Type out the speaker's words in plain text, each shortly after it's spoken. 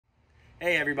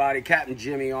Hey everybody, Captain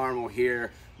Jimmy Armel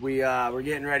here. We're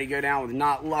getting ready to go down with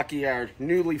Not Lucky, our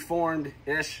newly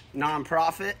formed-ish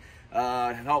nonprofit,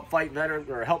 help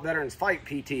veterans fight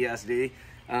PTSD.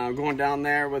 Going down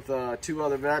there with 2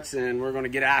 other vets, and we're going to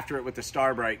get after it with the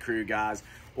Starbright crew, guys.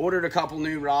 Ordered a couple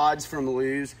new rods from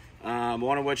LEW'S,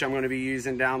 one of which I'm going to be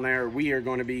using down there. We are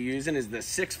going to be using is the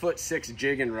 6'6"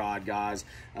 jigging rod, guys.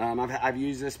 I've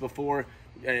used this before.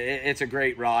 It's a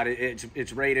great rod.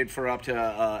 It's rated for up to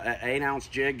an 8-ounce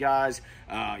jig, guys.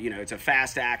 You know, it's a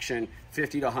fast action,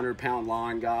 50 to 100 pound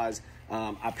line, guys.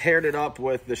 I paired it up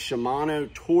with the SHIMANO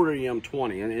Torium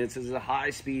 20, and it's a high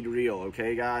speed reel,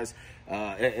 okay, guys.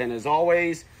 And as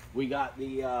always, we got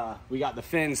the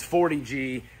Fins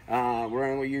 40G. We're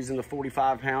only using the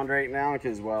 45 pound right now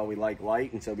because, well, we like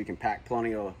light, and so we can pack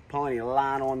plenty of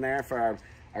line on there for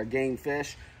our game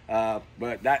fish.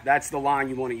 But that's the line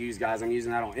you want to use, guys. I'm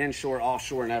using that on inshore,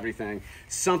 offshore, and everything.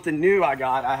 Something new I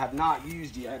have not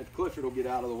used yet. If Clifford will get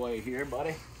out of the way here,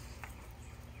 buddy.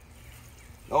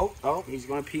 Oh, he's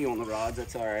going to pee on the rods.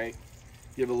 That's all right.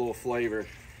 Give a little flavor.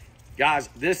 Guys,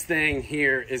 this thing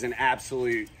here is an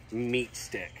absolute meat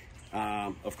stick.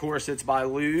 Of course, it's by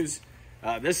LEW'S.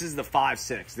 This is the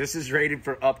 5'6". This is rated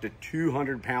for up to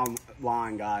 200 pound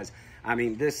line, guys. I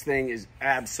mean, this thing is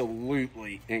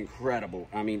absolutely incredible.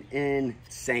 I mean,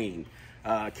 insane.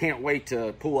 Can't wait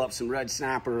to pull up some red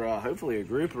snapper, hopefully a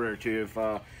grouper or two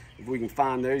if we can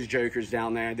find those jokers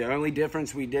down there. The only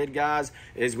difference we did, guys,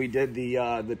 is we did the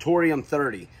Torium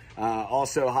 30,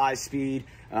 also high speed.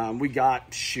 We got,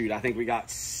 I think we got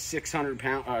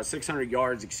 600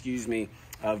 yards, excuse me,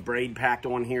 of braid packed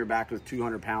on here, backed with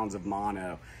 200 pounds of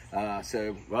mono.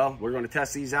 So, well, we're going to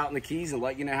test these out in the Keys and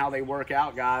let you know how they work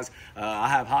out, guys. I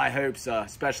have high hopes,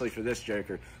 especially for this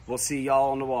joker. We'll see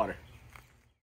y'all on the water.